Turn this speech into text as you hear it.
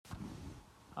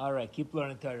All right, keep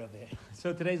learning Torah over here.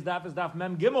 So today's daf is daf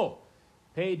Mem Gimel,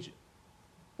 page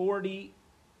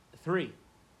 43.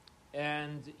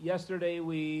 And yesterday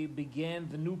we began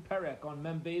the new perek on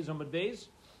Mem Beis Amud Beis,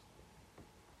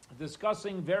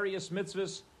 discussing various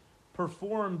mitzvahs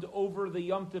performed over the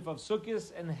Yom Tif of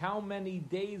Sukkot and how many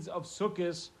days of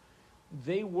Sukkot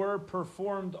they were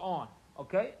performed on.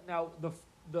 Okay, now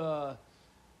the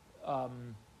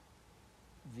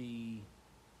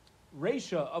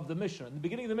Reisha of the Mishnah, in the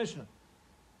beginning of the Mishnah,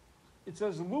 it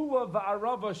says Lulav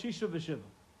va'arava shisha v'shiva.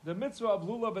 The mitzvah of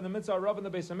Lulav and the mitzvah of Arava in the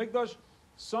Beis Hamikdash,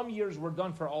 some years were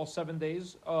done for all 7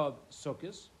 days of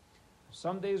Sukkot.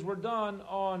 Some days were done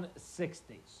on 6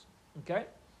 days. Okay?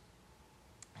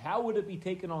 How would it be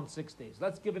taken on 6 days?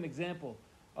 Let's give an example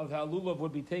of how Lulav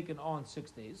would be taken on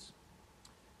 6 days.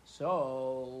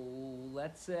 So,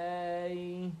 let's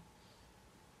say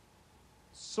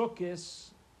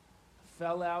Sukkot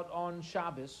fell out on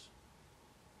Shabbos.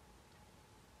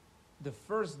 The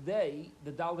first day,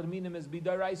 the Daled Minim is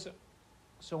B'Daraisa.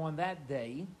 So on that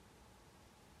day,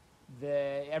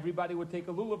 everybody would take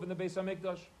a lulav in the Beis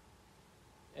Hamikdash.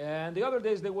 And the other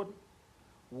days they wouldn't.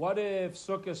 What if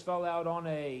Sukkot fell out on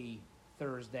a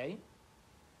Thursday?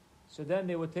 So then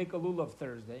they would take a lulav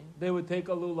Thursday. They would take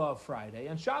a lulav Friday.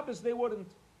 And Shabbos they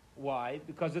wouldn't. Why?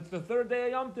 Because it's the third day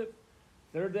of Yom Tif.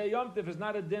 Third day Yom Tif is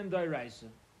not a din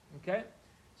d'oraisa. Okay?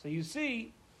 So you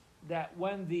see that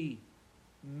when the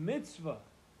mitzvah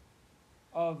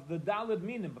of the Daled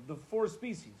Minim, of the 4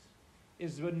 species,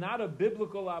 is not a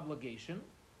biblical obligation,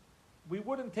 we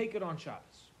wouldn't take it on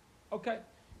Shabbos. Okay?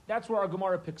 That's where our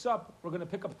Gemara picks up. We're going to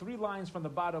pick up 3 lines from the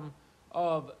bottom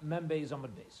of Mem Beis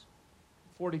Amud Beis,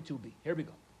 42b. Here we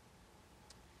go.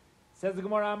 Says the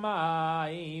Gemara,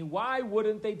 why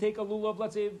wouldn't they take a lulav,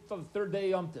 let's say, for the third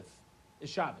day Yom Tif, is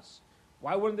Shabbos?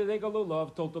 Why wouldn't they take a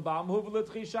lulav? Toltabam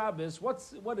huvletchi Shabbos. What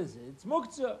is it? It's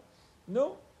muktzah.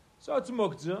 No? So it's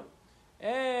muktzah.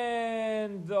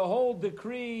 And the whole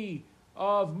decree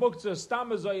of muktzah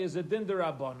stamazai is a din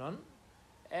d'Rabbanan.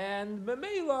 And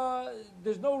memela,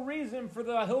 there's no reason for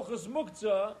the hilchos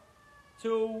muktzah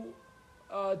to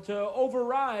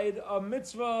override a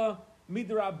mitzvah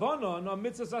midrabanan, a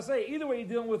mitzvah saseh. Either way, you're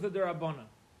dealing with a d'Rabbanan.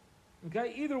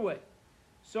 Okay? Either way.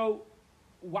 So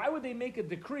why would they make a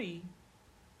decree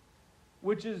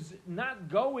which is not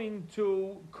going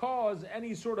to cause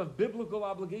any sort of biblical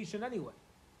obligation anyway?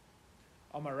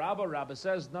 Amar Rabba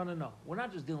says, no. We're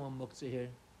not just dealing with muktzah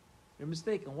here. You're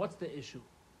mistaken. What's the issue?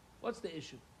 What's the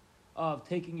issue of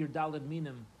taking your Daled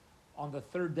Minim on the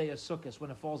third day of Sukkot when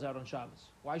it falls out on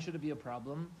Shabbos? Why should it be a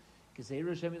problem? You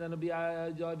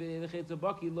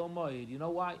know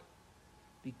why?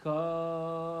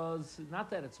 Because,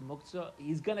 not that it's muktzah,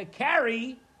 he's going to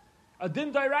carry a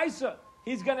din d'oraisa.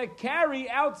 He's going to carry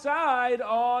outside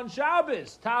on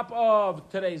Shabbos. Top of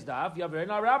today's daf,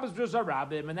 now Rabbis just a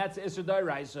rabbim, and that's Isser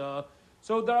d'oraisa.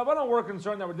 So the Rabbanan were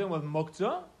concerned that we're dealing with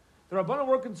muktzah. The Rabbanan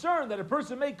were concerned that a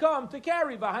person may come to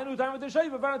carry behind time with the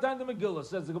shayfa, behind time the Megillah,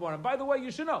 says the Gemara. And by the way, you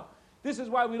should know, this is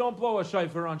why we don't blow a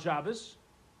shayfer on Shabbos.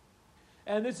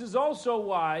 And this is also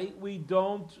why we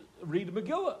don't read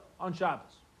Megillah on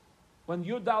Shabbos. When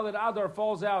Yud Daled Adar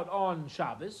falls out on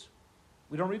Shabbos,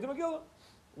 we don't read the Megillah.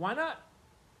 Why not?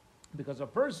 Because a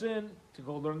person, to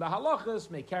go learn the halachas,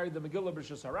 may carry the Megillah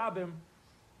B'Rishus Harabim,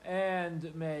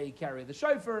 and may carry the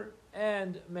shofar,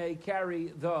 and may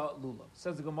carry the lulav.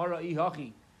 Says the Gemara,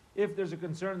 Ihachi, if there's a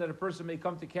concern that a person may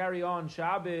come to carry on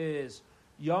Shabbos,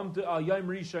 Yom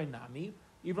Rishon Nami,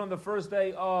 even on the first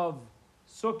day of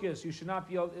Sukkot, you should not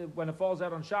be, when it falls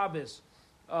out on Shabbos,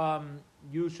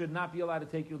 you should not be allowed to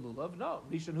take your lulav. No,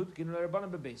 Rishon Hutkin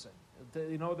Rabbanan Bebeisai.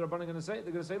 You know what the Rabbanan are going to say?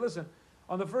 They're going to say, listen,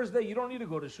 on the first day, you don't need to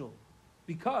go to shul,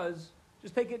 because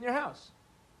just take it in your house.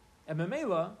 And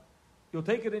memela, you'll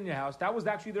take it in your house. That was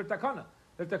actually their takana.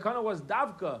 Their takana was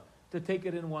davka to take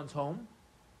it in one's home,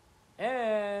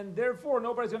 and therefore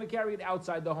nobody's going to carry it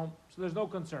outside the home. So there's no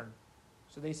concern.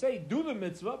 So they say, do the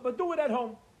mitzvah, but do it at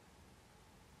home.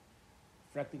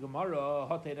 Okay,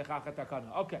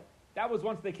 that was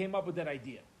once they came up with that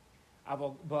idea.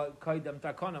 But what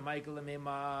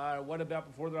about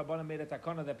before the Rabbanan made a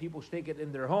takana that people should take it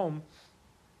in their home?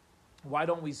 Why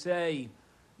don't we say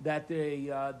that the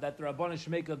Rabbanan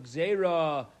should make a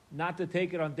gzeira not to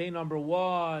take it on day number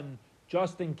 1,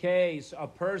 just in case a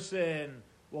person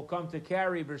will come to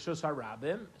carry B'Rishus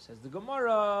Harabim? Says the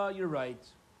Gemara, you're right.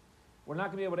 We're not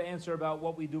going to be able to answer about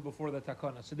what we do before the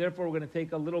takana. So therefore we're going to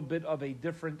take a little bit of a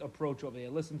different approach over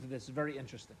here. Listen to this, it's very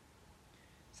interesting.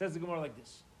 Says the Gemara like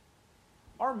this.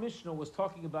 Our Mishnah was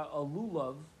talking about a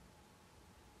lulav,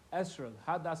 Esrog,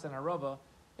 Hadas, and Arava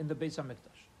in the Beis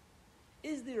Hamikdash.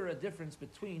 Is there a difference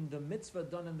between the mitzvah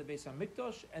done in the Beis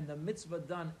HaMikdash and the mitzvah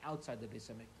done outside the Beis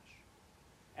HaMikdash,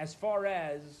 as far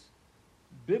as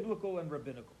biblical and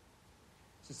rabbinical?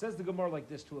 So says the Gemara like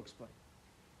this to explain.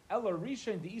 Ela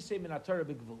Rishon De'isei Min HaTorah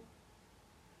B'Gvul.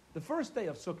 The first day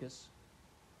of Sukkot,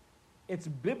 it's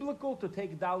biblical to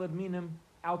take Daled Minim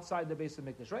outside the Beis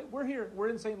HaMikdash, right? We're here. We're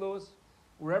in St. Louis,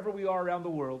 wherever we are around the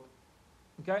world.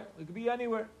 Okay? We could be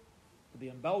anywhere. You could be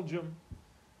in Belgium.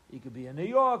 You could be in New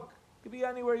York. You could be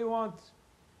anywhere you want.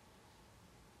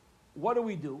 What do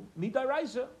we do?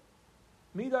 Midaraisa.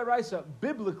 Midaraisa.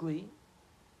 Biblically,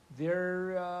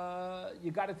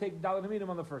 you got to take Daled Minim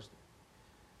on the first day.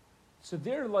 So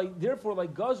therefore,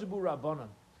 like Gazubu Rabbanan,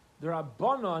 the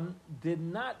Rabbanan did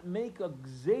not make a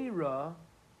gzeira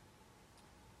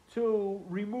to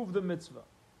remove the mitzvah,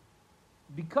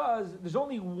 because there's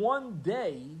only one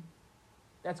day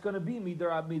that's going to be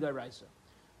midaraisa.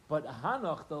 But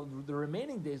Hanach, the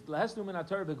remaining days, Lahesnu Min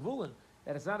HaTorah B'Gvulin,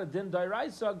 that it's not a din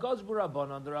daraisa, Gazubu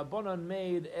Rabbanan, the Rabbanan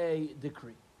made a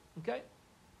decree. Okay?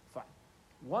 Fine.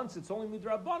 Once it's only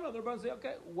midrabanan, the Rabbanan say,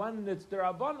 okay, when it's the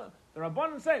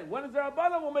Rabbanan say, when it's the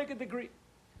Rabbanan, we'll make a decree.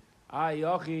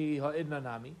 Ayochi ha'idna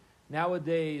nami.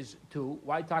 Nowadays, too,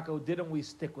 why Taco didn't we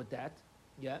stick with that?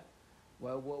 Yeah.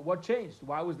 Well, what changed?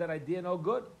 Why was that idea no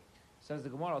good? Says the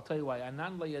Gemara, I'll tell you why.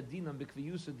 Anan layadinam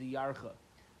b'kviyusa diyarcha.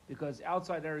 Because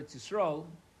outside Eretz Yisrael,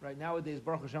 right, nowadays,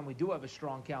 Baruch Hashem, we do have a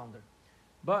strong calendar.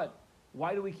 But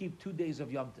why do we keep 2 days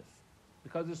of Yom Tif?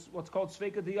 Because it's what's called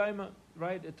Sveika Diyayma,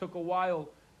 right? It took a while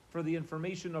for the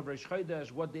information of Rosh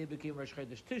Chodesh, what day became Rosh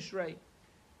Chodesh Tishrei,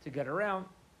 to get around.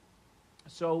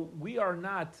 So we are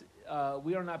not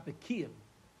Bekiyim.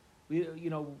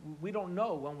 We don't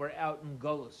know when we're out in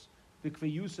Golus,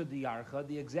 B'kviyusa Diyarcha,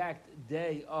 the exact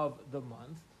day of the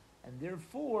month, and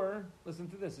therefore, listen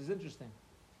to this, it's interesting.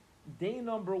 Day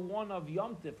number 1 of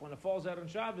Yom Tif, when it falls out on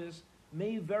Shabbos,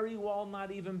 may very well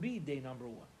not even be day number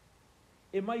 1.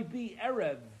 It might be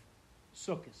Erev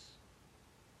Sukkot.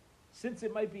 Since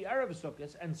it might be Erev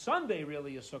Sukkot, and Sunday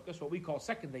really is Sukkot, what we call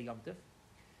second day Yom Tif,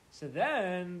 so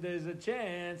then there's a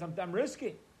chance, I'm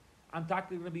risking. I'm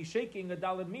talking going to be shaking a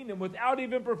Daled Minim without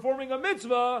even performing a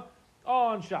mitzvah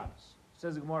on Shabbos.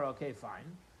 Says the Gemara, okay,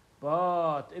 fine.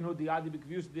 But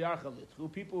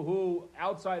people who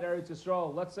outside Eretz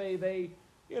Yisrael, let's say they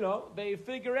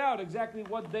figure out exactly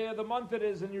what day of the month it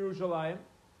is in Yerushalayim.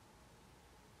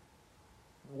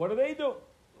 What do?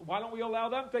 Why don't we allow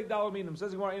them to take Daled Minim?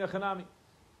 Says the Gemara, Ina Chanami.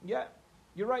 Yeah,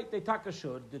 you're right. They taka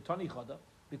should the Tani Chada,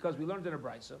 because we learned in a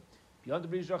brisa. When the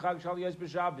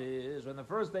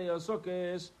first day of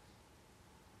Sukkot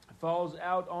falls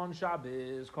out on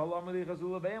Shabbos,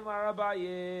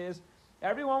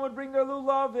 everyone would bring their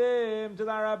lulavim to the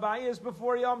Arabayis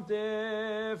before Yom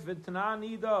Tif.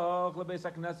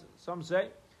 Some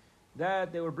say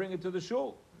that they would bring it to the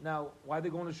shul. Now, why are they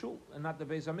going to shul and not the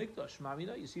Beis HaMikdash?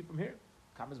 Mamina, you see from here.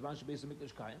 When the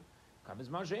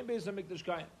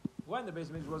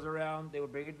Beis HaMikdash was around, they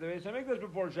would bring it to the Beis HaMikdash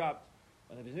before Shabbos.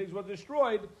 When the Beis HaMikdash was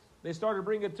destroyed, they started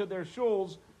bringing it to their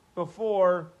shuls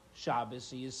before Shabbos.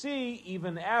 So you see,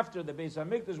 even after the Beis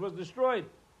HaMikdash was destroyed,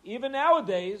 even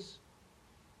nowadays,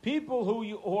 people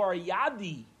who are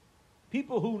yadi,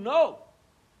 people who know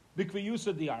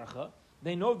b'kviyusa diarcha,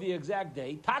 they know the exact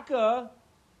day. Taka,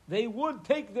 they would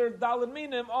take their Daled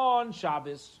Minim on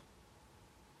Shabbos.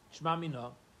 Shma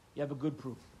mina, you have a good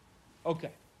proof.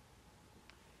 Okay.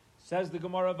 Says the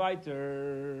Gemara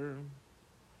weiter.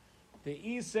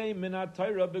 Ve'isei min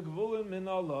ha'Torah b'gvulin min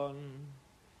alon.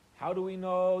 How do we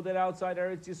know that outside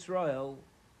Eretz Yisrael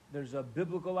there's a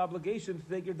biblical obligation to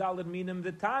take your Daled Minim?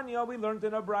 The Tanya, we learned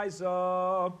in a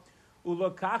brisa,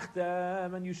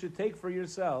 ulakachtem, and you should take for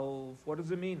yourself. What does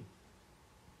it mean?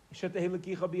 Each and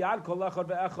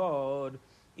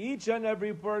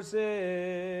every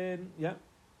person,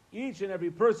 each and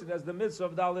every person has the mitzvah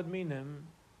of Daled Minim.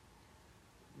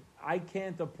 I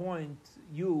can't appoint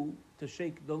you to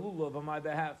shake the lulav on my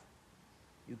behalf.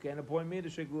 You can't appoint me to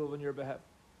shake lulav on your behalf.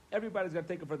 Everybody's got to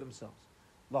take it for themselves.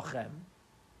 Lachem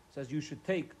says you should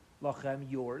take lachem,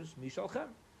 yours, mishalchem.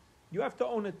 You have to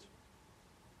own it.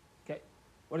 Okay.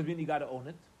 What does it mean you got to own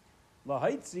it?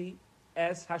 Lahaitzi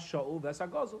es hasha'u ves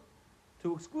hagazel.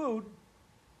 To exclude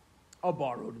a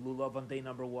borrowed lulav on day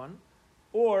number 1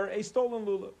 or a stolen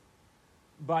lulav.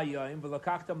 Bayayim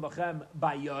v'lakachtam lachem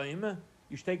bayayim.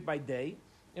 You should take by day.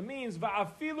 It means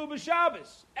va'afilu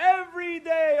b'Shabbos. Every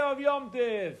day of Yom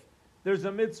Tif, there's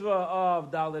a mitzvah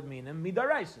of Daled Minim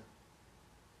midaraisa.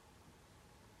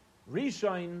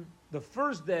 Rishon, the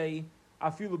first day,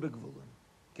 afilu b'gvulin.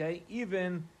 Okay,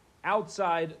 even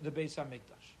outside the Beis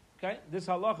HaMikdash. Okay, this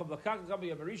halacha of l'kach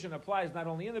gabi Rishon applies not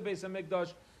only in the Beis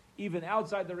HaMikdash, even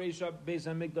outside the Reisha Beis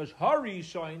Hamikdash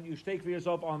Harishain, you take for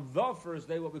yourself on the first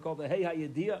day what we call the Hey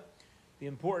HaYediyah, the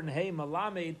important Hey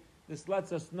Malamed. This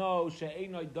lets us know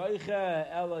she'enoi doiche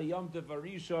ela yom tov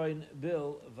harishain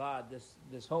bilvad.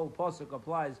 This whole pasuk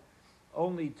applies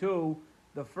only to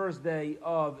the first day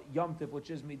of Yom Tov, which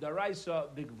is midaraisa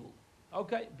bigvul.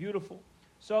 Okay, beautiful.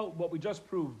 So what we just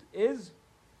proved is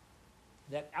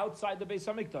that outside the Beis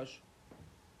Hamikdash,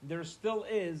 there still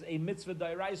is a mitzvah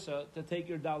daraisa to take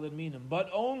your daled minim, but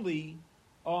only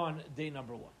on day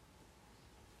number 1.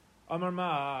 Amar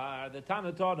Mar, the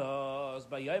Tana taught us,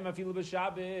 by Yom Afilu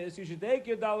b'Shabbos, you should take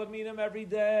your daled minim every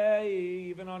day,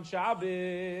 even on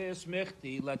Shabbos.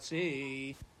 Michti, let's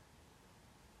see.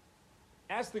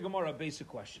 Ask the Gemara a basic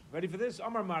question. Ready for this?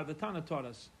 Amar Mar, the Tana taught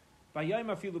us, by Yom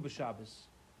Afilu b'Shabbos,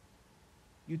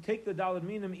 you take the daled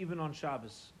minim even on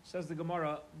Shabbos. Says the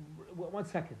Gemara, 1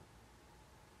 second.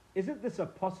 Isn't this a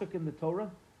pasuk in the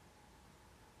Torah?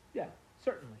 Yeah,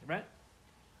 certainly, right?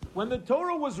 When the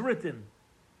Torah was written,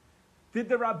 did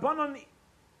the Rabbanon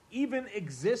even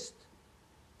exist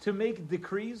to make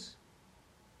decrees?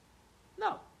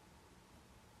 No.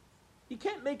 You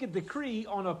can't make a decree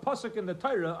on a pasuk in the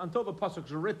Torah until the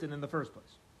pasuks are written in the first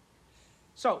place.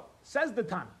 So, says the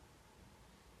Tana,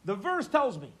 the verse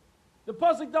tells me, the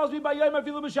pasuk tells me by Yom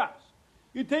Afilu b'Shabbos,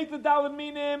 you take the daled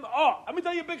minim. Oh, let me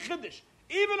tell you a big chiddush.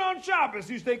 Even on Shabbos,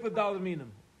 you take the daled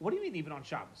minim. What do you mean even on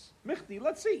Shabbos? Michti,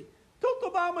 let's see. Total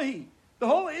b'amahi. The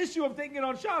whole issue of taking it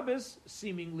on Shabbos,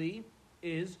 seemingly,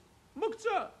 is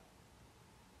muktzah.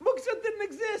 Muktzah didn't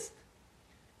exist.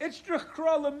 It's Itztrach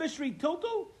Mishri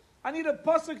Tiltul. I need a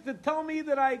pasuk to tell me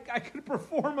that I could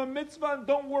perform a mitzvah and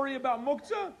don't worry about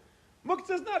muktzah.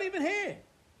 Muktzah's not even here.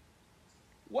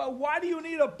 Well, why do you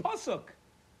need a pasuk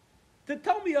to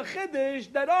tell me a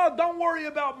chiddush that, oh, don't worry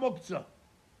about muktzah?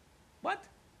 What?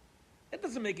 It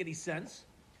doesn't make any sense.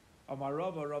 Amar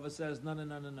Rava says, no.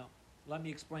 Let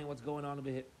me explain what's going on over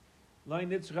here. We're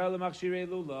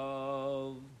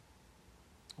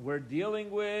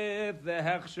dealing with the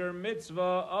hechsher mitzvah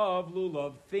of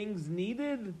lulav. Things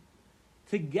needed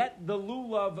to get the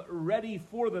lulav ready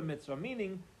for the mitzvah.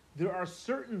 Meaning, there are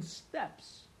certain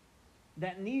steps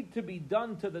that need to be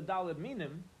done to the daled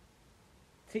minim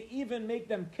to even make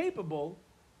them capable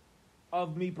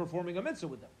of me performing a mitzvah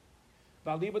with them.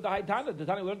 The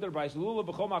Tanya learned their price. Lulav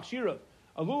b'chol machshirav.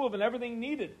 A lulav and everything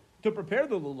needed to prepare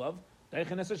the lulav.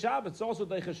 Deichen Shabbos. It's also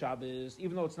Deichen Shabbos,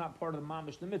 even though it's not part of the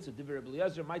mamish the mitzvah. Divrei Rabbi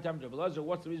Eliezer, my time Rabbi Eliezer.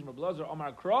 What's the reason Rabbi Eliezer?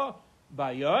 Omar Kra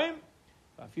Bayom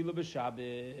Afilu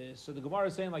b'Shabbos. So the Gemara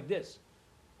is saying like this.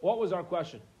 What was our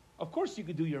question? Of course you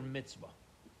could do your mitzvah.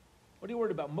 What are you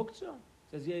worried about? Muktzah?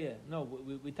 Says yeah. No,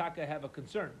 we taka have a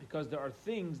concern because there are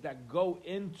things that go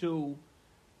into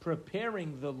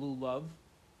preparing the lulav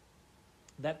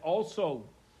that also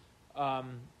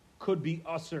could be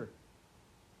usher.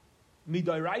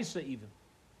 Midairaisa even.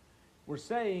 We're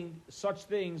saying such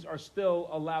things are still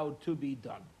allowed to be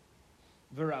done.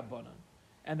 The Rabbanon.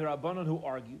 And the Rabbanon who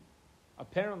argue,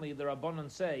 apparently the Rabbanon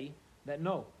say that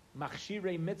no,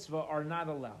 machshirei mitzvah are not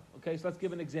allowed. Okay, so let's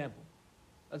give an example.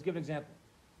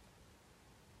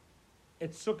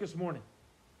 It's Sukkot morning.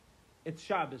 It's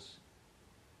Shabbos.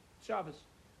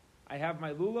 I have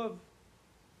my lulav.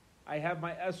 I have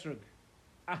my esrog.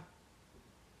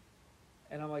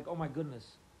 And I'm like, oh my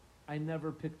goodness. I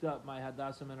never picked up my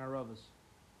Hadassim and Aravas.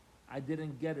 I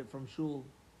didn't get it from shul.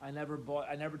 I never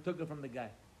took it from the guy.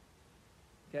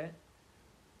 Okay?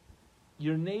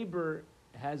 Your neighbor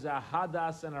has a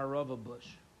Hadas and Arava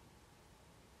bush.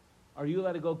 Are you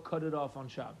allowed to go cut it off on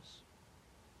Shabbos?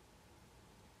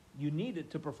 You need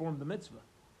it to perform the mitzvah.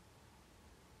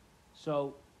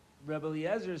 So, Rebbe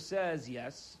Eliezer says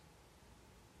yes.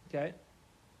 Okay?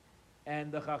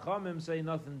 And the Chachamim say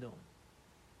nothing doing.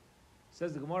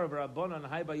 Says the Gemara of Rabbanan,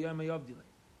 Hai Bayom Yavdile.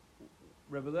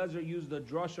 Rebbe Eliezer used the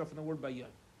drasha from the word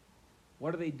Bayom.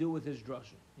 What do they do with his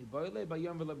drasha? They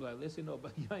say, no,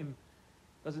 Bayom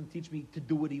doesn't teach me to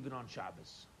do it even on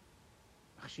Shabbos.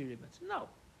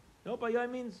 No,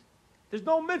 Bayom means there's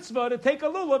no mitzvah to take a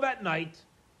lulav at night.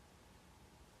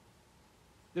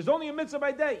 There's only a mitzvah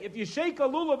by day. If you shake a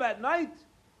lulav at night,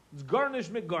 it's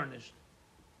garnished, garnished.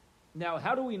 Now,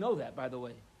 how do we know that, by the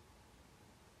way?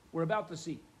 We're about to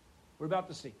see. But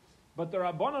the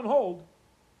Rabbanon hold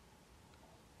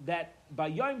that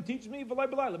Bayom teach me v'lai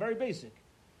b'layla, very basic.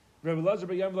 Rebbe Eliezer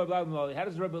Bayom v'lai b'layla. How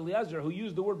does Rebbe Eliezer, who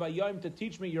used the word Bayom to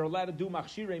teach me you're allowed to do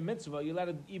machshirei mitzvah, you're allowed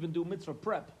to even do mitzvah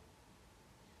prep?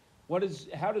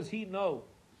 How does he know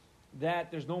that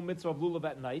there's no mitzvah of lulav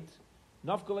at night?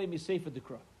 Nafkalei miseifa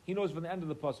dekra. He knows from the end of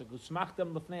the pasuk.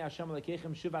 Usmachtem lefnei Hashem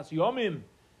lekechem shivas yomim.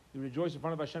 You rejoice in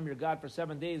front of Hashem your God for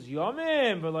 7 days.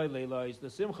 Yomim v'lai leilos.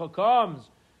 The simcha comes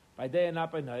by day and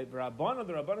not by night. The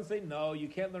Rabbanan say, no, you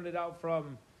can't learn it out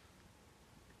from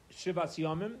Shivas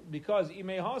Yomim, because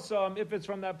Imei Hasam, if it's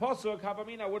from that Pasuk,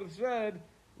 Havamin, I would have said,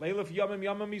 Leiluf Yomim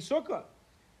Yomim Misukah.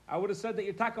 I would have said that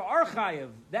Yitaka Archayev,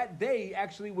 that day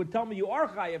actually would tell me you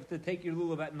Archayev to take your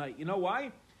lulav at night. You know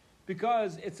why?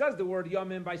 Because it says the word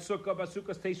Yomim by Sukkah,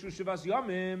 Basukkah Teishu Shivas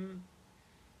Yomim.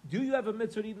 Do you have a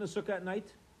mitzvah eating the Sukkah at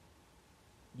night?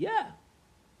 Yeah.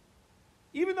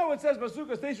 Even though it says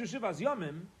Basukkah Teishu Shivas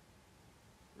Yomim,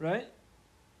 right?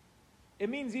 It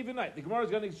means even night. The Gemara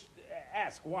is going to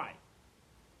ask why.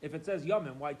 If it says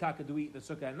Yomim, why Taka do we eat the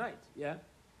Sukkah at night? Yeah?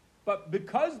 But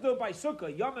because though by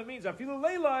Sukkah, Yomim means Afilu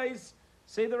Leilais,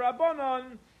 say the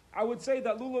Rabbanon, I would say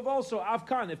that Lulav also,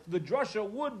 Afkan, if the drasha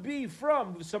would be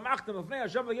from Samachtem of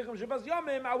Hashem Legechem Shabbat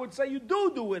Yomim, I would say you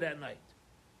do it at night.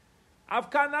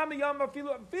 Afkan Nami Yom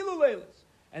Afilu Leilais.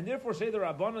 And therefore say the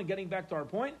Rabbanon, getting back to our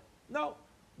point, no.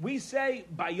 We say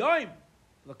Bayom,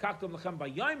 Lakaktam Lechem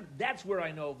Bayom, that's where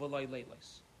I know V'lai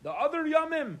Leilais. The other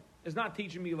Yomim is not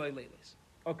teaching me V'lai Leilais.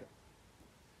 Okay.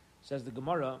 Says the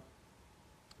Gemara,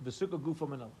 V'sukkah gufa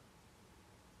manala.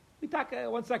 We talk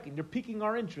 1 second. You're piquing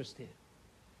our interest here.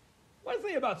 What is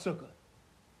it about sukkah?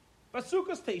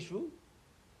 Basukkah's teishvu,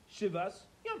 shivas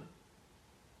yom.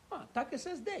 Taka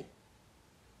says day.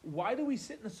 Why do we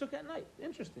sit in the sukkah at night?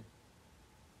 Interesting.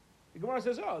 The Gemara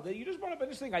says, you just brought up an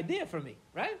interesting idea for me,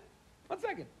 right? 1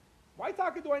 second. Why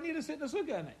Taka do I need to sit in the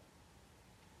sukkah at night?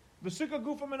 V'sukkah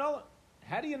gufa manala.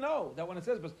 How do you know that when it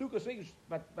says Basukkah's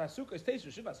teishvu,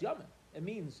 shivas yom, it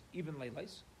means even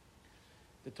leilais?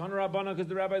 The Tana Rabbana, because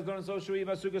the rabbis learn so Shui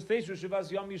Vasukas Teishu Shivas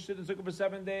Yom, you sit in Sukkah for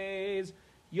 7 days.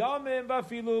 Yomim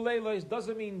Vafilu Leilos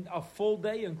doesn't mean a full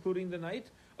day, including the night.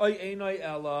 Oy Einoi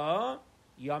Ella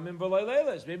Yomim V'lei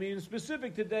Leilos. Maybe even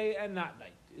specific to day and not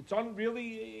night. It's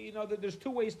really, there's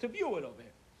 2 ways to view it over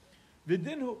here.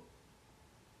 Vidinhu.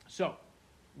 So,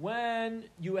 when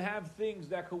you have things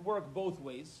that could work both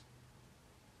ways,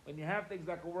 we'll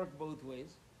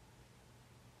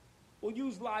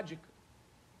use logic.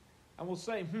 And we'll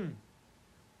say,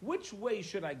 which way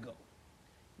should I go?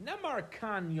 Nemar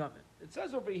kan yamin. It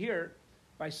says over here,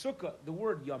 by sukkah, the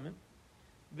word yamin.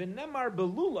 V'nemar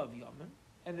belulav yamin.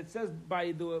 And it says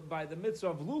by the mitzvah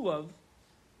of lulav,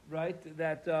 right,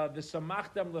 that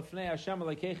v'samachtem lefnei Hashem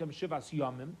alekeichem shivas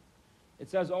yamim. It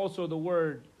says also the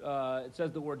word,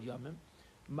 yamim.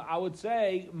 I would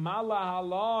say, mala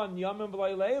halon yamim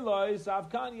v'lay leilos,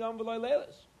 avkan yam v'lay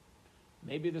leilos.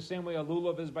 Maybe the same way a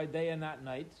lulav is by day and not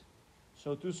night.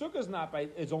 So tu sukkah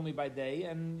is only by day,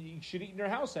 and you should eat in your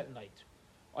house at night.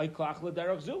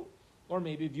 Or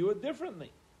maybe view it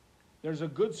differently. There's a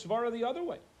good svara the other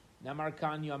way. Namar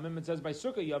kan yamim, it says by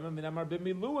sukkah yamim, and namar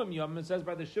b'miluim yamim, it says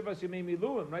by the shivas yamim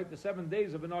miluim, right? The 7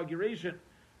 days of inauguration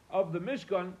of the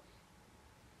Mishkan.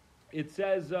 It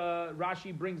says,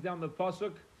 Rashi brings down the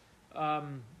pasuk.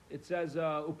 It says,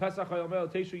 upesach hayomel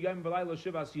teishu yamim v'laylo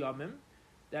shivas yamim.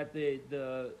 That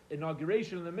the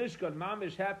inauguration of the Mishkan,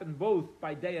 Mamish, happened both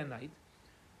by day and night.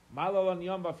 Malal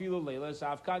Yom Bafilu Leilas,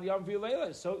 Avkan Yom Filu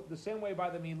Leilas. So the same way by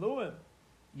the Miluim,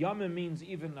 Yomim means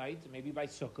even night, maybe by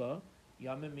Sukkah,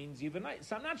 Yomim means even night.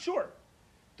 So I'm not sure.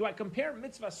 Do I compare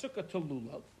mitzvah Sukkah to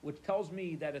Lulav, which tells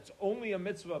me that it's only a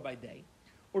mitzvah by day?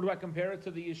 Or do I compare it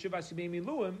to the Yeshivas Yimei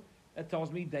Miluim that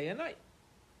tells me day and night?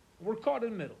 We're caught in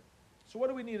the middle. So what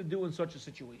do we need to do in such a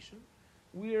situation?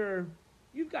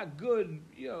 You've got good,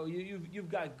 you've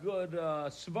got good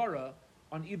svara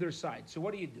on either side. So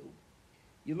what do?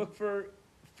 You look for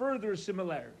further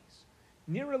similarities.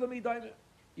 Nira l'midayin,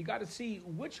 you got to see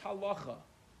which halacha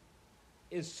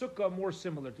is sukkah more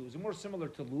similar to. Is it more similar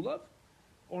to lulav,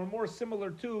 or more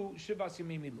similar to shivas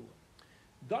yemei lulav?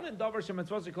 Done in davar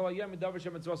shemitzvasei kol hayom, davar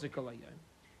shemitzvasei kol hayom.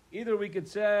 Either we could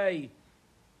say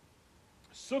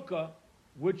sukkah,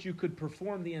 which you could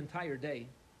perform the entire day.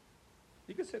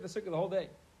 You could say the sukkah the whole day,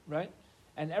 right?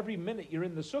 And every minute you're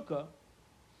in the sukkah,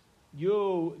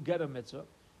 you get a mitzvah.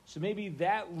 So maybe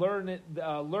learn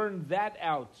that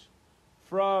out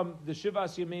from the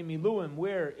Shivas Yemei Miluim,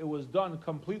 where it was done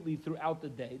completely throughout the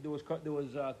day. There was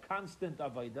constant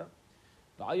avodah.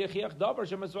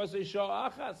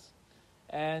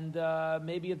 And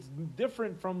maybe it's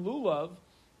different from lulav,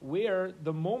 where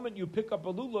the moment you pick up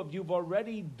a lulav, you've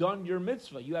already done your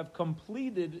mitzvah. You have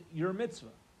completed your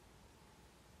mitzvah.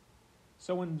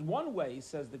 So in one way,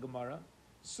 says the Gemara,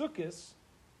 Sukkos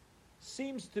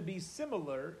seems to be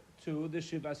similar to the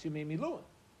Shivas Yemei Miluim,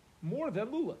 more than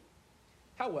Lulav.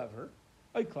 However,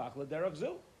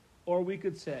 or we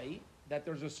could say that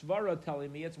there's a svara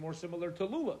telling me it's more similar to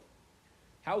Lulav.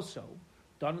 How so?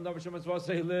 Lulav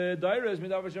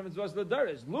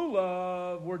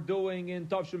we're doing in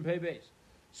Tavshim Pei Beis.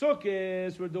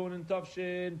 Sukkos, we're doing in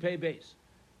Tavshin Pei Beis.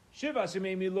 Shivas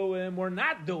Yemei Miluim, we're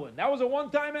not doing. That was a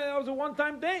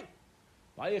one-time thing.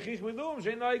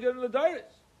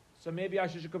 So maybe I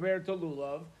should compare it to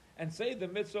Lulav and say the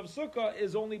mitzvah of Sukkah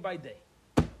is only by day.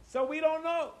 So we don't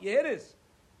know. You hear this?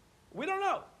 We don't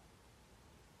know.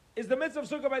 Is the mitzvah of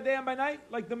Sukkah by day and by night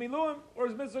like the Miluim, or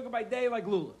is mitzvah of Sukkah by day like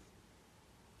Lulav?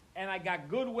 And I got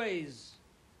good ways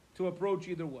to approach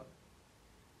either one.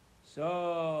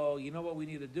 So, you know what we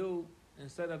need to do?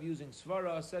 Instead of using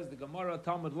Svara, says the Gemara,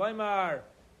 Talmud Leimar,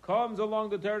 comes along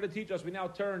the Torah to teach us. We now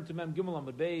turn to Mem Gimel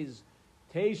Amud Beis,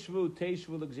 Teishvu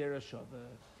l'Gzera Shavah.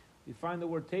 We find the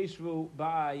word Teishvu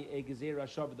by a Gezerah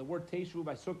Shavah. The word Teishvu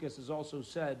by Sukkos is also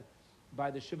said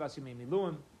by the Shivas Yemei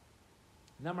Miluim.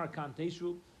 Namar Kan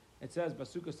Teishvu, it says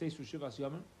Basukkos Teishvu Shivas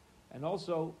Yomim, and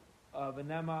also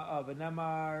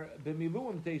V'nemar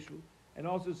B'Miluim Teishvu, and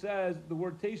also says the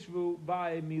word Teishvu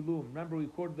by Miluim. Remember, we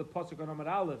quoted the pasuk on Amud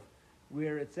Aleph,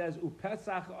 where it says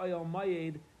Upesach Ayal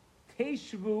Mayed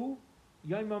Teishvu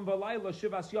Yomim V'Layla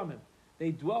Shivas Yomim.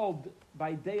 They dwelled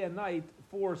by day and night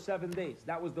for 7 days.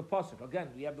 That was the pasuk. Again,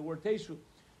 we have the word Teishvu.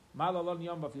 Malalon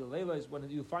Yom B'Fil Leila is when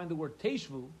you find the word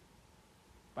Teishvu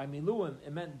by Miluim,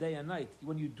 it meant day and night.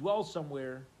 When you dwell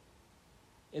somewhere,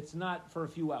 it's not for a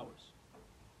few hours.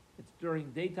 It's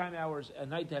during daytime hours and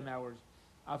nighttime hours.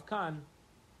 Afkan,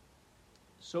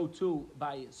 so too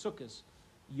by Sukkos,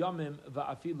 Yomim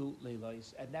va'afilu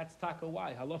leilais, and that's taka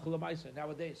why halacha l'maisa.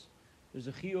 Nowadays, there's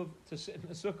a chiyuv to sit in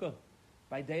the sukkah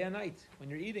by day and night when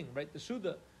you're eating. Right, the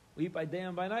suda we eat by day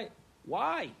and by night.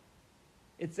 Why?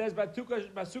 It says basukkah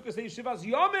shivas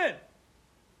yomim.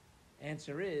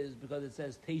 Answer is because it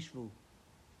says teishvu,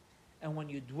 and when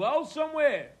you dwell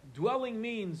somewhere, dwelling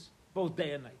means both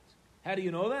day and night. How do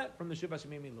you know that? From the Shivas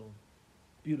Yemei Miluim.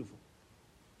 Beautiful.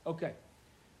 Okay,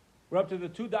 we're up to the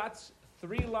 2 dots.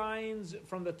 3 lines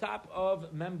from the top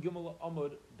of Mem Gimel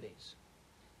Amud Beis.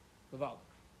 Leval.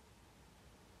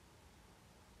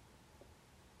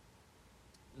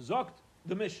 Zokt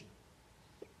the mission.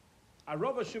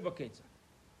 Arava Shiva Ketzah.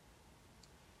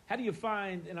 How do you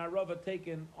find an Arava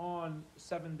taken on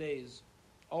 7 days,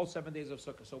 all 7 days of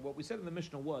Sukkah? So what we said in the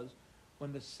Mishnah was,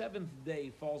 when the 7th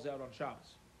day falls out on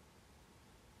Shabbos,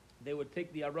 they would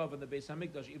take the Arava and the Beis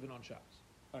HaMikdash even on Shabbos.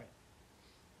 All right.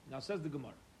 Now says the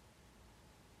Gemara.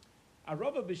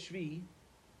 Arava b'shvi,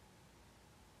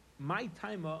 my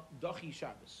taima dochi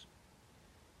Shabbos.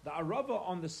 The Arava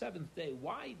on the 7th day.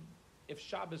 Why, if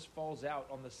Shabbos falls out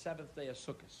on the 7th day of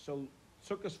Sukkot? So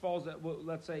Sukkot falls at, well,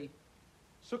 let's say,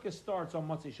 Sukkot starts on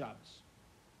Motzei Shabbos,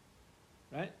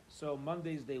 right? So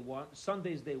Monday's day 1,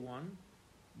 Sunday's day 1,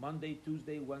 Monday,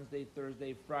 Tuesday, Wednesday,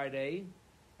 Thursday, Friday,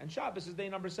 and Shabbos is day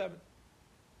number 7.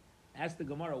 Ask the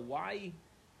Gemara, why,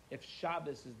 if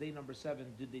Shabbos is day number 7,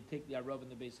 did they take the Arav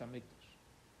and the Beis HaMikdash?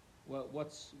 Well,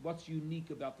 what's unique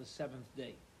about the 7th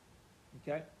day?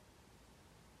 Okay?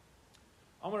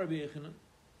 Amar Rabbi Yechanan.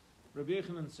 Rabbi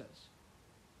Yechanan says,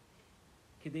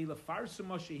 Kedei lefarsim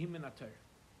shehim min haTorah.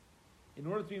 In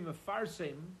order to be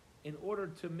mefarsim, in order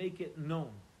to make it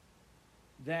known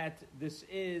that this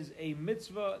is a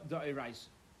mitzvah da'iraisa.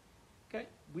 Okay?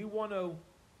 We want to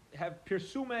have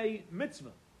pirsume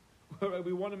mitzvah.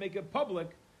 We want to make it public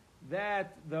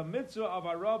that the mitzvah of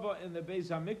Arava in the Beis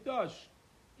HaMikdash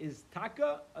is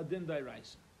taka adin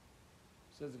da'iraisa.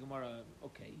 Says the Gemara,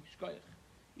 okay, shkoyach.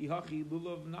 Ihachi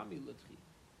lulav nami litchi.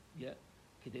 Yeah.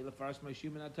 Kedei lefaras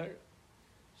ma'ishim min haTorah.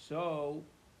 So,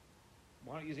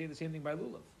 why don't you say the same thing by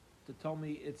lulav? To tell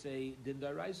me it's a din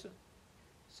da'iraisa?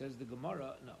 Says the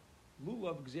Gemara, no.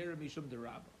 Lulav gzera mishum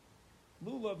derabba.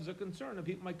 Lulav is a concern that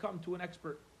people might come to an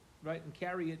expert, right, and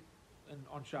carry it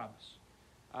on Shabbos.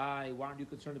 Why aren't you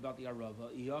concerned about the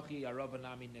Arava? Iyachi Arava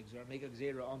nami nigzer. Make a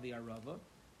gzera on the Arava.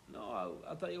 No,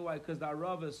 I'll tell you why. Because the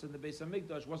Aravas in the Beis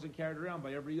HaMikdash wasn't carried around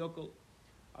by every yokel.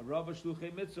 Arava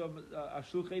shluchei mitzvah,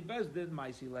 shluchei bezdin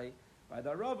ma'isile. By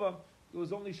the Arava, it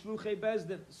was only shluchei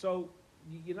bezdin. So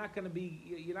you're not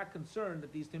concerned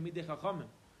that these Talmidei Chachamim,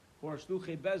 who are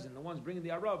shluchei bezdin, the ones bringing the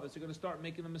Aravas, are going to start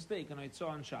making a mistake. And I saw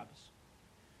on Shabbos.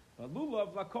 But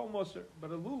lulav lakol moser.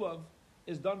 But a lulav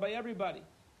is done by everybody,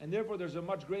 and therefore there's a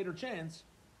much greater chance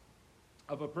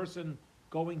of a person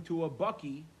going to a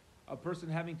bucky, a person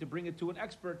having to bring it to an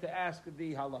expert to ask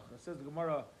the halacha. Says the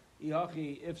Gemara,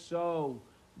 Ihachi, if so,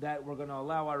 that we're going to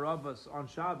allow our Aravas on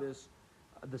Shabbos,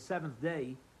 the 7th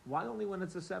day, why only when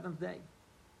it's the 7th day?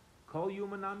 Kol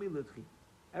yumanami litchi.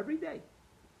 Every day.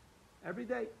 Every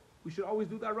day. We should always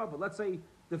do the Arava. Let's say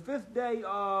the 5th day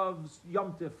of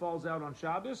Yom Tif falls out on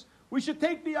Shabbos, we should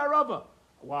take the Arava.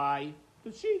 Why?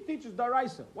 Because she teaches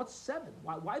Daraisa. What's 7?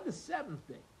 Why the 7th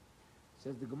day?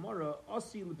 Says the Gemara,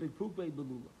 Asi lepekupe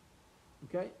belulav.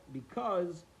 Okay?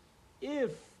 Because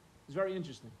if, it's very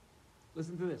interesting.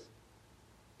 Listen to this.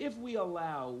 If we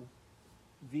allow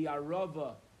the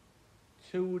Arava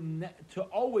to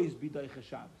always be Deicha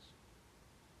Shabbos,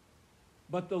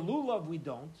 but the Lulav we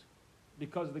don't,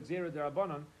 because of the Gzera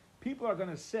Derabanan, people are going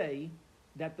to say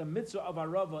that the mitzvah of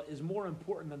Arava is more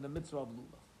important than the mitzvah of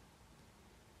Lulav.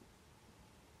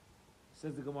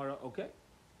 Says the Gemara, okay,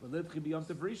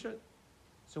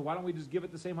 so why don't we just give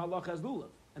it the same halach as Lulav?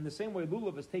 And the same way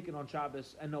Lulav is taken on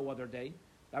Shabbos and no other day,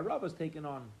 the Arava is taken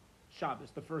on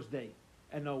Shabbos, the first day,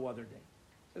 and no other day.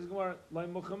 Says Gemara,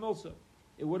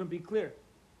 it wouldn't be clear.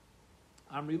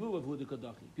 Amri Lulav hu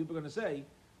dekadachi. People are going to say,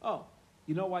 oh,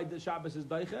 you know why the Shabbos is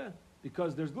Deicha?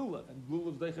 Because there's Lulav, and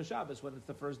Lulav's Deicha Shabbos when it's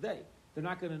the first day. They're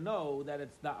not going to know that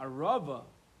it's the Arava,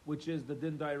 which is the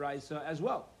Din Dairaisa as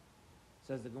well.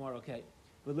 Says the Gemara, okay.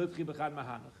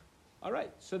 All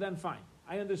right, so then fine.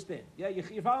 I understand. Yeah,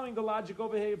 you're following the logic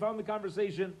over here, you're following the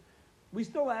conversation. We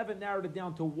still haven't narrowed it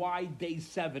down to why day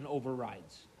 7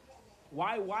 overrides.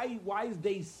 Why is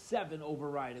day 7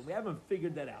 overriding? We haven't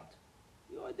figured that out.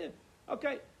 You know,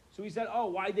 okay, so we said, oh,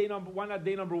 why not day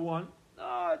number 1?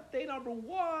 Day number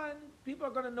 1, people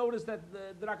are going to notice that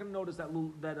they're not going to notice that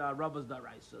Rabba's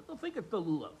Daraisa. They'll think it's the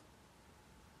Lulav.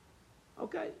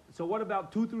 Okay, so what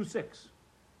about 2 through 6?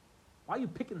 Why are you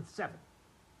picking 7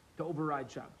 to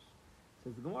override Shabbos?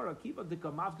 Says the Gemara, Kiva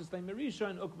dika mafkas merisha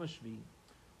and ukma shvi.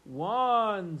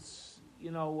 Once,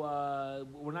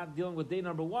 we're not dealing with day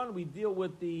number 1, we deal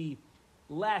with the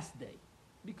last day.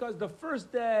 Because the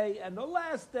first day and the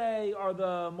last day are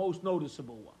the most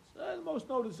noticeable ones. The most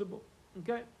noticeable.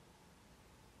 Okay?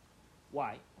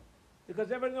 Why?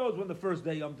 Because everybody knows when the first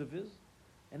day Yom Tov is,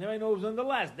 and everybody knows when the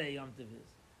last day Yom Tov is.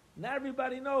 Not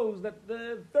everybody knows that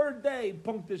the third day,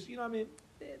 punctish, the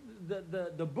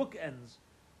bookends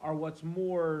are what's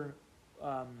more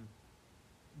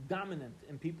dominant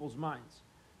in people's minds.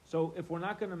 So if we're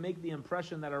not going to make the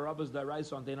impression that our Rabba's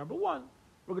Daraisa on day number 1,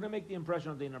 we're going to make the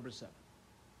impression on day number 7.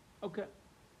 Okay.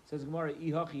 Says Gemara,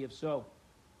 Ihachi, if so,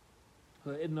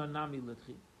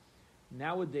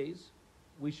 nowadays,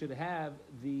 we should have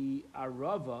the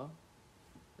Arava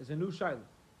as a new Shaila.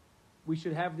 We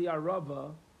should have the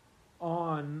Arava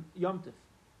on Yom Tov.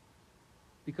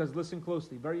 Because listen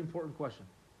closely, very important question.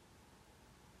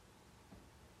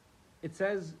 It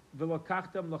says,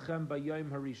 V'lokachtam lachem b'yoyim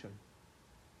harishon.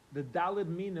 The Dalid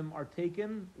Minim are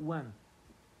taken when?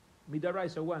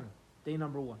 Midaraisa, when? Day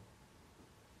number 1.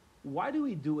 Why do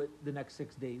we do it the next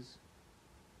 6 days?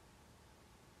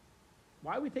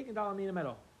 Why are we taking Dalid Minim at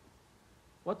all?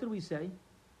 What did we say?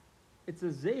 It's a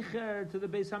zecher to the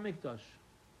Beis HaMikdash.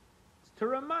 It's to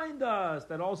remind us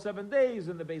that all 7 days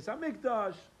in the Beis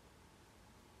HaMikdash,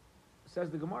 says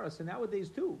the Gemara, so nowadays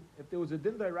too, if there was a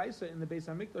Din Dairaisa in the Beis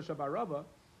HaMikdash of Arava,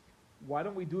 why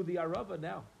don't we do the Arava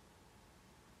now?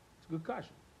 It's a good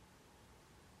question.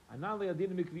 It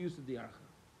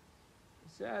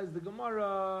says the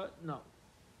Gemara, no,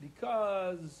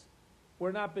 because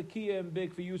we're not Bekiya and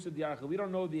big for use of the Archa. We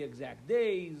don't know the exact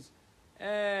days,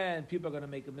 and people are going to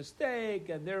make a mistake,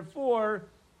 and therefore,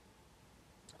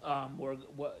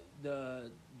 the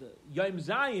Yom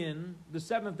Zayin, the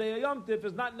 7th day of Yom Tif,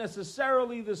 is not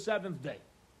necessarily the 7th day.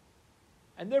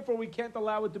 And therefore we can't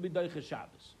allow it to be Deicha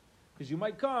Shabbos. Because you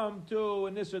might come to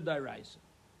an Isser Dairaisa.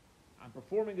 I'm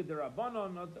performing a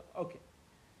Derabanan. Okay.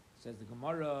 Says the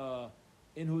Gemara,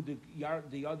 Inhu the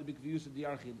Yad B'Kviyus of the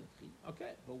Archilitchi.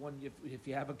 Okay, but if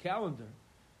you have a calendar,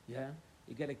 yeah,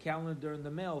 you get a calendar in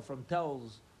the mail from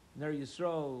Tells, Ner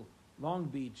Yisrael, Long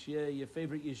Beach, yeah, your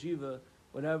favorite yeshiva,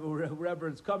 wherever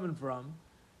it's coming from,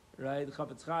 right? The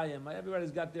Chafetz Chaim,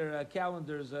 everybody's got their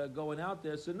calendars going out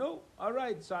there. So no, all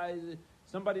right. So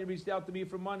somebody reached out to me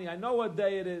for money. I know what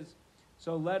day it is,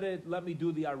 so let me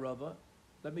do the Arava.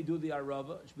 Let me do the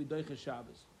Arava. It should be Deicha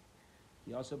Shabbos.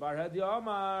 Yosef Bar Hadi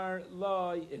Omar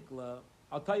Lo Ikla.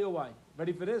 I'll tell you why.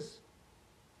 Ready for this?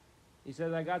 He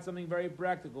says, I got something very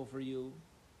practical for you,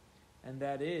 and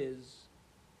that is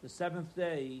the 7th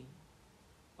day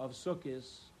of Sukkot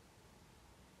is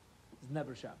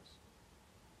never Shabbos.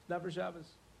 It's never Shabbos.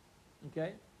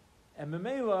 Okay? And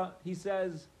Memela, he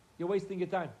says, you're wasting your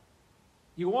time.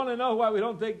 You want to know why we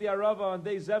don't take the Arava on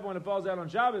day 7 when it falls out on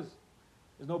Shabbos?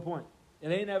 There's no point.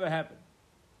 It ain't ever happened.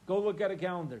 Go look at a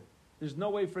calendar. There's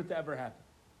no way for it to ever happen.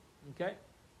 Okay?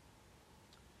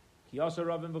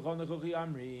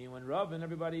 When Rav and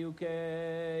everybody who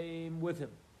came with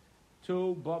him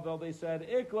to Babel, they said,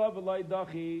 Ikla v'lai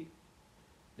dachi.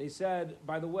 They said,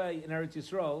 by the way, in Eretz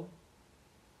Yisrael,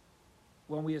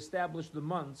 when we established the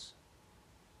months,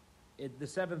 the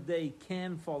 7th day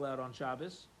can fall out on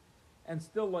Shabbos, and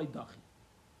still loy dachi.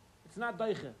 It's not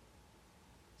daicha.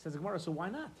 Says the Gemara, so why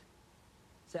not?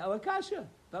 Say Alakasha.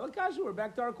 We're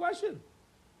back to our question.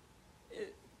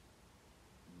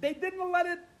 They didn't let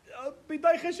it be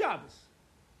Daicha Shabbos.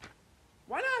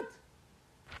 Why not?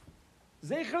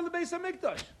 Zecher lebeis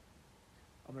hamikdash.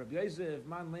 Amar Rabbi Yosef,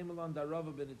 man leimelon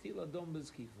darava benetila dom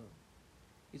bezkifa.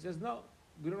 He says, no,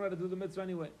 we don't know how to do the mitzvah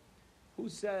anyway. Who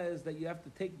says that you have to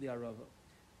take the arava?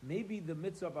 Maybe the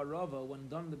mitzvah of arava, when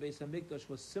done in the Beis Hamikdash,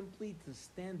 was simply to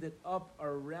stand it up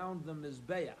around the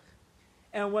mizbeach.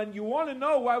 And when you want to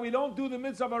know why we don't do the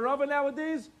mitzvah of arava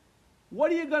nowadays,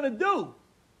 what are you going to do?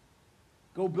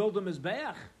 Go build a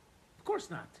mizbeach? Of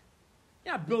course not.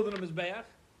 You're not building a mizbeach.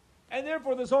 And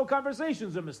therefore, this whole conversation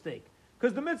is a mistake.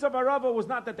 Because the mitzvah of arava was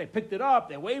not that they picked it up,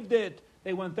 they waved it,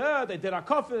 they went there, they did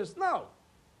akafis. No.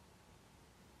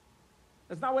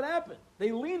 That's not what happened.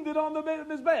 They leaned it on the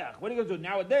Mizbeach. What are you going to do?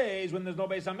 Nowadays, when there's no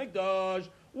Beis HaMikdash,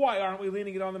 why aren't we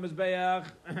leaning it on the Mizbeach?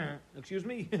 Excuse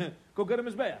me? Go get a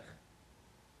Mizbeach.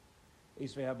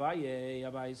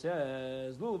 Abaye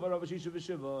says, Lulav Arava Shisha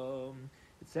V'Shiva.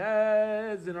 It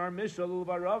says in our Mishnah, Lulav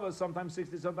Arava, sometimes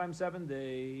 60, sometimes 7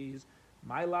 days.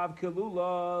 My love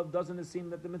kilulav. Doesn't it seem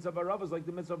that the mitzvah of Arava is like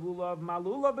the mitzvah of lulav?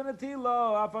 Malulav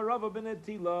benetila, af Arava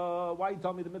benetila. Why you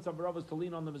tell me the mitzvah of Arava is to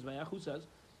lean on the Mizbeach? Who says?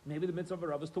 Maybe the mitzvah of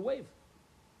Arava is to wave.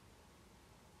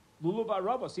 Lulav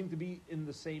Arava seem to be in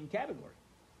the same category.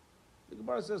 The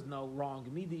Gemara says, no, wrong.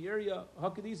 Midi area,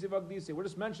 hakadisi vagdisi. We're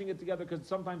just mentioning it together because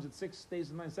sometimes it's 6 days,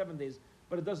 sometimes 7 days,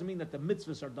 but it doesn't mean that the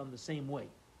mitzvahs are done the same way.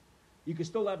 You can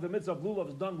still have the mitzvah of lulav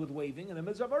is done with waving, and the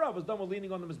mitzvah of Arava is done with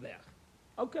leaning on the Mizbeach.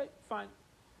 Okay, fine.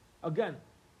 Again,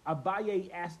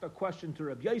 Abaye asked a question to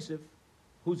Rabbi Yosef,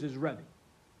 who's his Rebbe.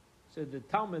 So the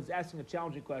Talmud is asking a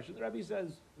challenging question. The Rebbe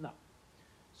says, no.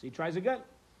 So he tries again.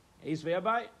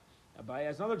 Abaye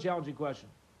asks another challenging question.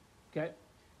 Okay?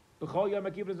 Every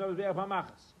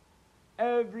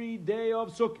day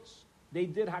of Sukkot, they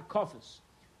did hakafis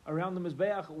around the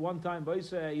Mizbeach one time.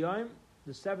 The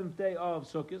 7th day of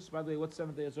Sukkot. By the way, what's the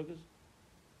 7th day of Sukkot?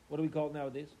 What do we call it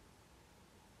nowadays?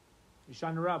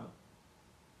 Yeshana Rabbah.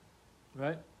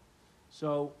 Right?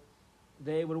 So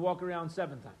they would walk around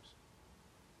 7 times.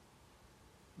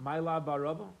 Ma'ila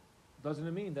Barava. Doesn't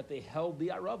it mean that they held the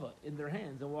Arava in their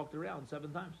hands and walked around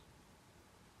 7 times?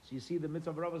 So you see, the mitzvah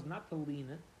of Arava is not to lean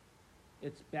it,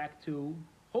 it's back to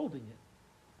holding it.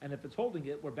 And if it's holding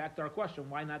it, we're back to our question,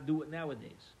 why not do it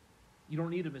nowadays? You don't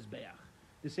need a mizbeach.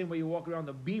 The same way you walk around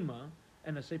the bima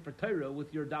and a Sefer Torah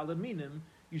with your Daled Minim,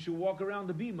 you should walk around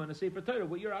the bima and a Sefer Torah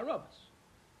with your Aravas.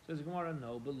 Says Gemara,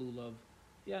 no, but lulav.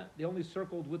 Yeah, they only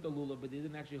circled with the lulav, but they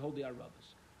didn't actually hold the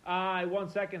Aravas. 1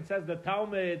 second, says the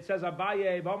Talmud, says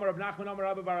Abaye, B'Amar Rav Nachman, Amar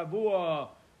Rabba Baravua,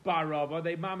 Barava,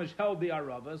 they mamish held the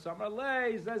Arava. So Amar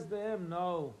Lei says to him,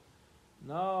 no,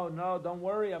 don't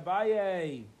worry,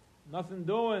 Abaye, nothing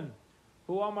doing.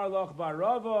 Hu Amar Loch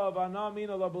Barava, V'ana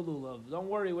Mina La Belulav. Don't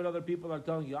worry what other people are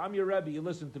telling you. I'm your Rebbe, you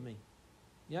listen to me.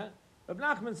 Yeah? Rav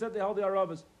Nachman said they held the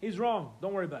Aravas. He's wrong,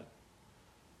 don't worry about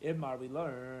it. Imar, we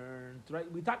learned, right?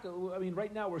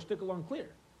 Right now we're still unclear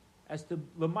as to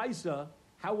Lamaisa.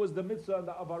 How was the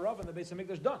mitzvah of Arava and the Beis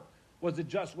Hamikdash done? Was a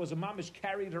mamish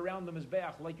carried around the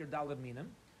Mizbeach like your Daled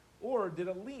Minim, or did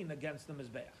it lean against the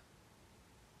Mizbeach?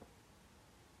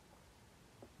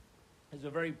 There's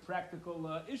a very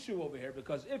practical issue over here,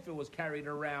 because if it was carried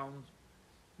around,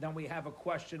 then we have a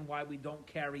question why we don't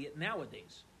carry it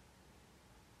nowadays.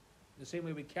 The same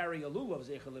way we carry a lulav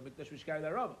Zeichel Mikdash, we should carry the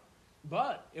Arava.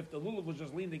 But if the lulav was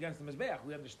just leaned against the Mizbeach,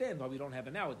 we understand why we don't have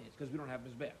it nowadays, because we don't have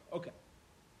Mizbeach. Okay.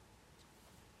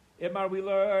 Imar, we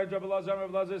learned, Rabbi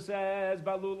Lazar says,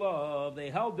 Balulav,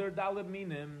 they held their Daled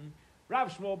Minim.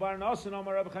 Rav Shmuel bar Nosson,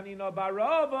 Amar Rabbi Chanina bar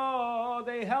Rava,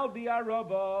 they held the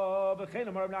Arava. V'chein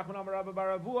Amar Rabbi Nachman, Amar Rabbi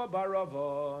Baravua bar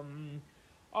Rava.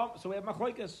 So we have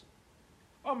Machlokes.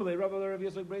 Amalei, Rabbi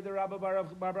Yosef Breder, Rabbi Bar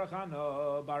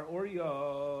Brachana, Bar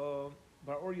Orya.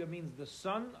 Bar Orya means the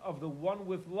son of the one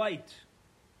with light.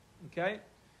 Okay?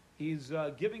 He's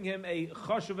giving him a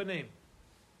chosh of a name.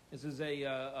 This is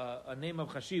a name of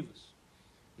Chashivas.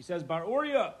 He says, Bar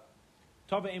Orya,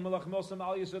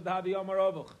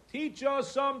 teach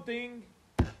us something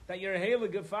that your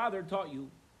heilige father taught you.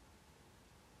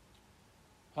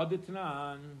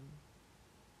 Haditnan,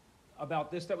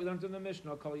 about this that we learned in the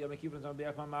Mishnah,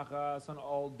 on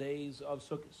all days of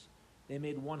Sukkot. They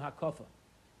made one hakafa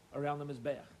around the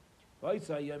Mizbeach. And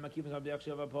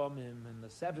the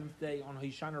 7th day on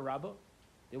Hoshana Rabbah,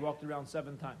 they walked around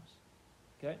 7 times.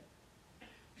 Okay?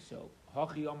 So,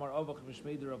 Hachi Amar Avach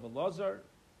V'Shmeider of Elazar,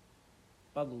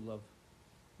 Balulav.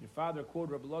 Your father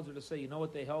quoted Rabbi Elazar to say, you know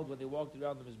what they held when they walked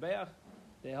around the Mizbeach?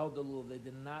 They held the lulav. They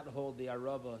did not hold the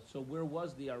Arava. So where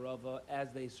was the Arava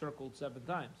as they circled 7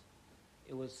 times?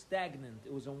 It was stagnant.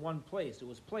 It was in one place. It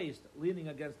was placed leaning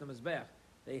against the Mizbeach.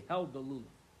 They held the lulav.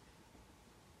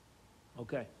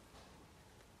 Okay.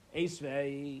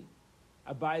 Esvei,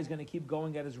 Abai is going to keep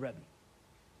going at his Rebbe.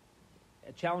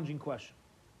 A challenging question.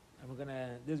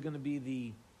 And there's going to be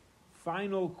the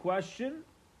final question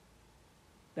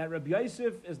that Rabbi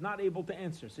Yosef is not able to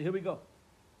answer. So here we go.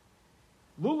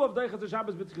 Lulav Deichas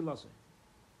Shabbos B'Tchilase.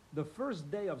 The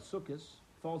first day of Sukkot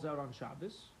falls out on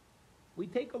Shabbos. We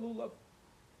take a lulav.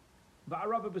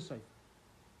 Va'arava b'seif.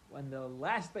 When the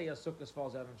last day of Sukkot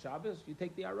falls out on Shabbos, you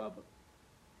take the arava.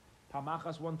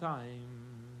 Pamachas one time.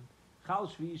 Chal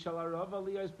Shvi shal arava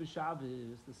liyos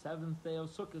b'Shabbos. The seventh day of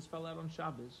Sukkot fell out on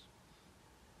Shabbos.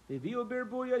 V'viu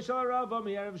birbuya shal arava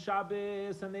mi'erev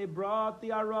Shabbos, and they brought the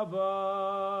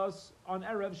aravas on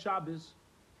erev Shabbos.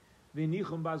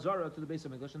 V'nichum ba'azara to the base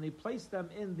of Mikdash, and they placed them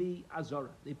in the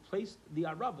azara. They placed the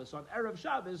aravas on erev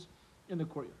Shabbos in the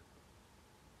courtyard.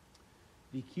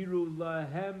 V'kiru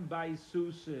lahem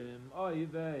baisusim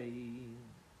oivei.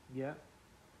 Yeah.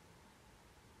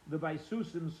 The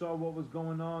baisusim saw what was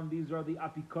going on. These are the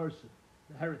apikarsim,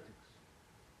 the heretics.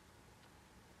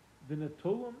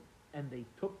 V'natulum, and they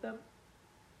took them.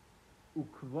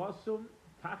 Ukvasum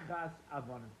tachas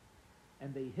avanim,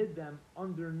 and they hid them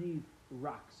underneath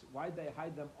rocks. Why did they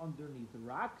hide them underneath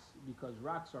rocks? Because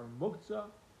rocks are muktzah,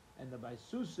 and the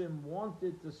baisusim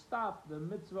wanted to stop the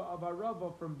mitzvah of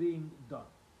arava from being done.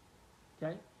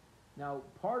 Okay? Now,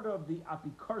 part of the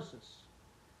apikarsis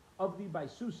of the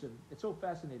baisusim, it's so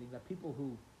fascinating that people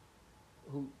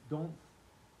who don't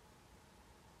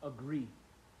agree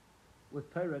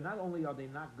with Torah, not only are they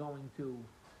not going to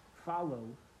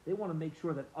follow, they want to make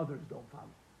sure that others don't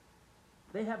follow.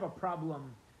 They have a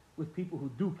problem with people who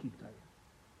do keep Torah.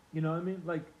 You know what I mean?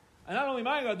 Like, and not only am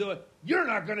I going to do it, you're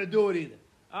not going to do it either.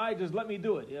 Just let me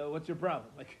do it. You know, what's your problem?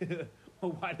 Like,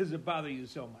 well, why does it bother you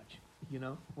so much? You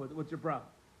know, what's your problem?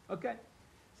 Okay,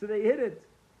 so they hit it.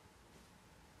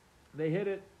 They hit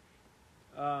it.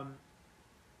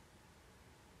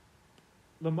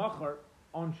 L'machar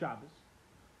on Shabbos.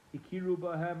 Hikiru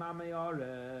b'hem amei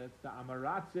aretz, the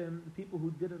Amaratzim, the people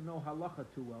who didn't know halacha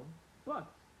too well, but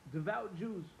devout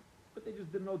Jews, but they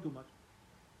just didn't know too much.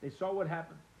 They saw what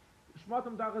happened.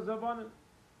 Shmatam tachas avanim,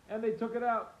 and they took it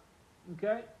out.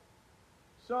 Okay,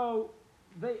 so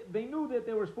they knew that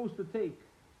they were supposed to take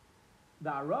the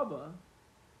arava,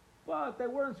 but they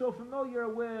weren't so familiar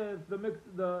with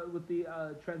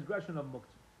the transgression of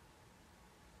muktzah.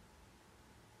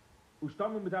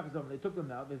 They took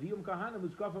them out.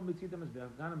 Kahanim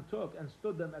took and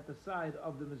stood them at the side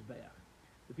of the mizbeach.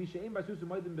 Because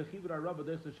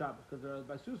the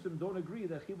baisusim don't agree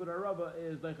that chibur arava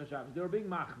is deichas Shabbos. They were being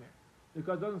machmir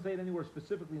because it doesn't say it anywhere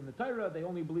specifically in the Torah. They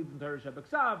only believe in Torah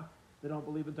shebeksav. They don't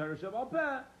believe in Torah shebal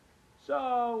peh.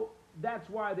 So that's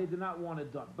why they did not want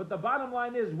it done. But the bottom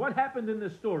line is, what happened in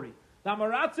this story? The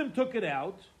Amaratzim took it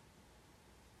out.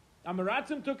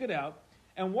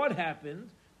 And what happened?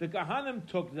 The Kahanim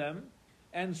took them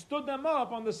and stood them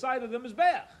up on the side of the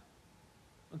Mizbeach.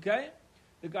 Okay?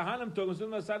 The Kahanim took them,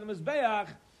 stood on the side of the Mizbeach,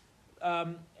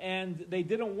 and they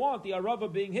didn't want the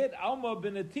Arava being hit. Alma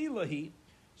b'netilahi.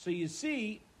 So you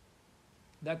see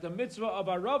that the mitzvah of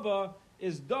Arava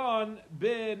is done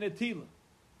b'netila.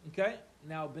 Okay?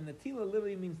 Now, b'netila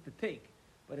literally means to take,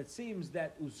 but it seems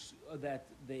that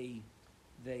the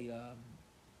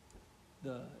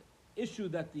issue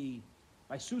that the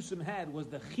baisusim had was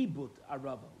the chibut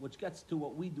arava, which gets to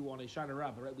what we do on a Shana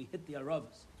Rabbah, right? We hit the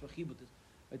aravas. That's what chibut is,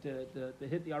 right? To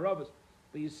hit the aravas.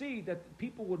 But you see that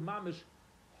people would mamish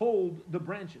hold the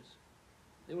branches.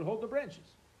 They would hold the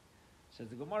branches. Says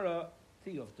the Gemara,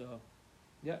 Tiyofta.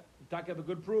 Yeah, you have a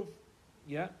good proof.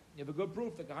 Yeah, you have a good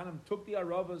proof. The Kahanim took the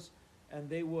aravas and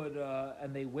they would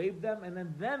and they waved them, and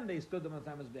then they stood them on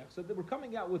the Mizbeach. So they were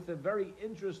coming out with a very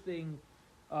interesting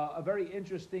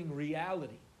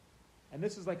reality. And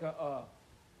this is like a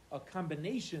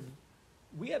combination.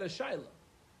 We had a shaila.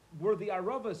 Were the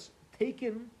aravas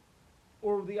taken,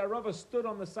 or the aravas stood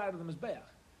on the side of the Mizbeach?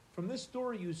 From this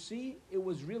story, you see, it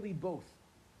was really both.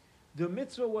 The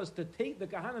mitzvah was to take, the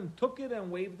Kahanim took it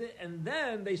and waved it, and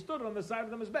then they stood on the side of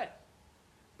the Mizbeach.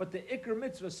 But the Iker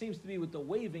mitzvah seems to be with the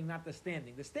waving, not the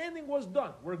standing. The standing was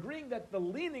done. We're agreeing that the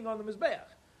leaning on the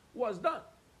Mizbeach was done.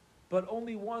 But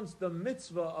only once the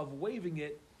mitzvah of waving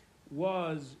it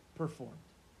was performed.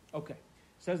 Okay.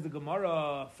 Says the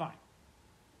Gemara, fine.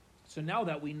 So now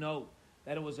that we know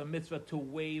that it was a mitzvah to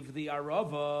wave the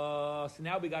arava, so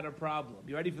now we got a problem.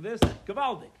 You ready for this?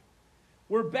 Gavaldik.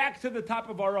 We're back to the top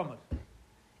of our Amud.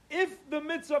 If the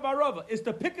mitzvah of arava is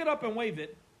to pick it up and wave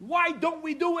it, why don't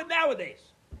we do it nowadays?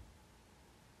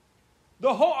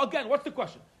 Again, what's the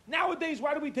question? Nowadays,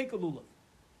 why do we take a lulav?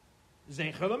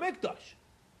 Zecher L'Mikdash.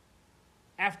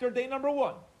 After day number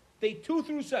 1, day 2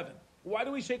 through 7. Why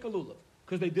do we shake a lulav?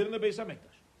 Because they did in the Beis HaMikdash.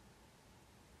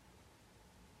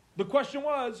 The question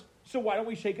was, so why don't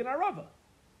we shake in Arava?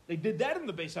 They did that in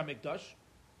the Beis HaMikdash.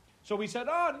 So we said,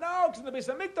 oh no, because in the Beis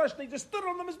HaMikdash they just stood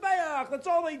on the Mizbeach. That's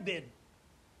all they did.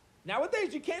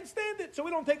 Nowadays you can't stand it, so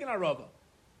we don't take an Arava.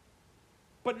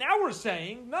 But now we're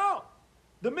saying, no.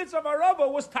 The mitzvah of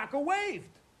Arava was taka waved.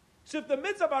 So if the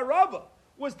mitzvah of Arava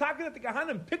was taka that the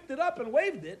Kahanim picked it up and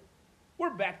waved it, we're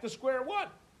back to square one.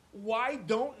 Why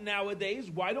don't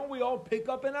we all pick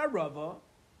up an Arava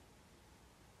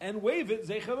and wave it,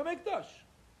 Zecher L'Mikdash?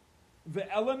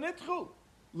 Ve'ela nitchu.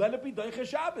 Let it be Doiche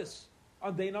Shabbos.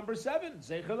 On day number 7,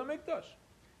 Zecher L'Mikdash.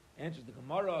 Answers the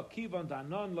Gemara, Kivan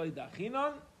danon loy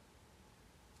dachinon,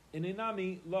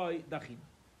 ininami loy dachinon.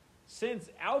 Since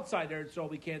outside Eretz Yisrael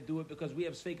we can't do it because we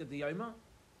have Sfeika D'Yoma,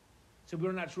 so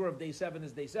we're not sure if day 7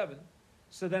 is day 7,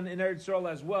 so then in Eretz Yisrael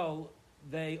as well,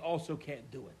 they also can't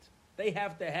do it. They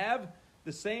have to have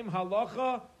the same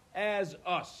halacha as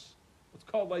us. What's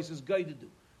called Lysis Gai to do.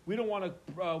 We don't want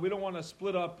to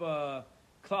split up Klal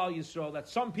Yisrael that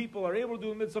some people are able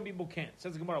to do it, some people can't.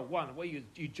 Says the Gemara, what are you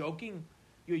joking?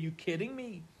 Are you kidding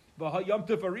me?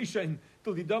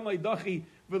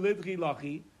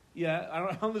 Yeah, I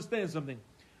don't understand something.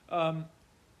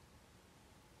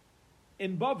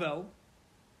 In Bavel,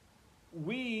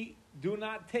 we do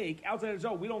not take, outside of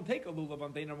Israel, we don't take a lulav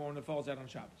on day number 1 that falls out on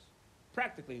Shabbos.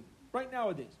 Practically, right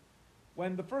nowadays.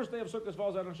 When the first day of Sukkot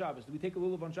falls out on Shabbos, do we take a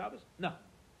lulav on Shabbos? No.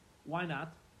 Why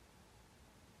not?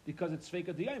 Because it's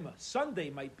Sfeika D'Yoma. Sunday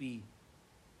might be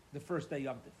the first day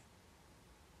Yom Tiv.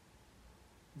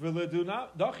 V'leduna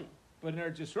dachi. But in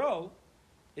Eretz Yisrael,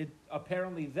 it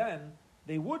apparently then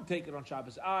they would take it on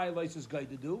Shabbos. Lysis Gai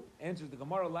to do. Answers the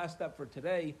Gemara, last step for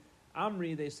today.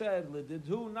 Amri, they said,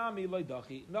 L'didhu nami loy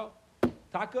dachi. No.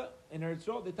 Taka, in Eretz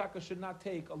Yisrael, the Taka should not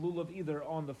take a lulav either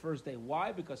on the first day.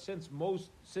 Why? Because since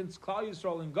Klal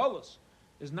Yisrael in Golus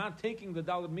is not taking the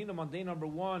Daled Minim on day number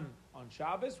 1 on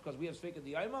Shabbos, because we have Sfeika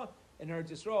D'Yoma, in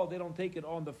Eretz Yisrael, they don't take it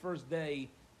on the first day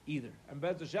either. And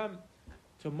Bez Hashem,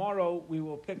 tomorrow we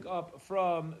will pick up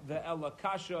from the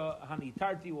Elakasha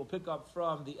Hanitarti, we'll pick up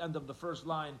from the end of the first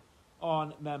line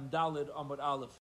on Mem Daled Amud Aleph.